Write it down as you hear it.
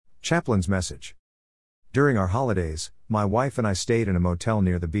Chaplain's message. During our holidays, my wife and I stayed in a motel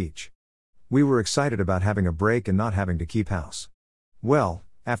near the beach. We were excited about having a break and not having to keep house. Well,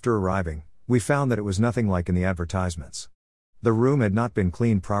 after arriving, we found that it was nothing like in the advertisements. The room had not been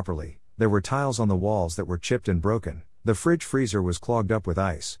cleaned properly, there were tiles on the walls that were chipped and broken, the fridge freezer was clogged up with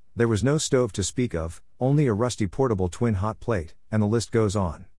ice, there was no stove to speak of, only a rusty portable twin hot plate, and the list goes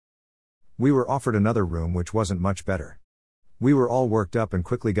on. We were offered another room which wasn't much better. We were all worked up and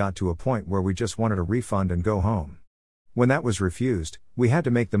quickly got to a point where we just wanted a refund and go home. When that was refused, we had to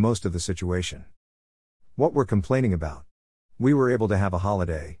make the most of the situation. What we're complaining about? We were able to have a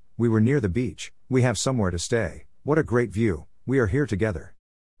holiday, we were near the beach, we have somewhere to stay, what a great view, we are here together.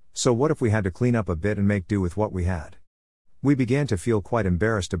 So what if we had to clean up a bit and make do with what we had? We began to feel quite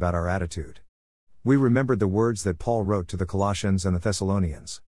embarrassed about our attitude. We remembered the words that Paul wrote to the Colossians and the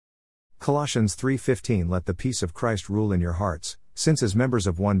Thessalonians. Colossians 3:15 Let the peace of Christ rule in your hearts, since as members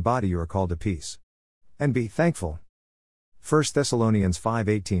of one body you are called to peace. And be thankful. 1 Thessalonians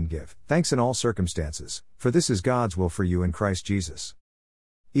 5:18 Give thanks in all circumstances, for this is God's will for you in Christ Jesus.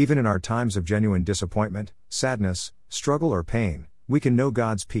 Even in our times of genuine disappointment, sadness, struggle or pain, we can know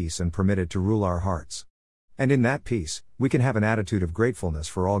God's peace and permit it to rule our hearts. And in that peace, we can have an attitude of gratefulness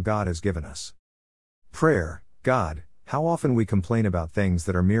for all God has given us. Prayer. God, how often we complain about things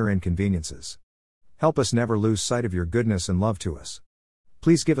that are mere inconveniences. Help us never lose sight of your goodness and love to us.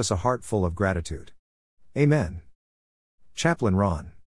 Please give us a heart full of gratitude. Amen. Chaplain Ron.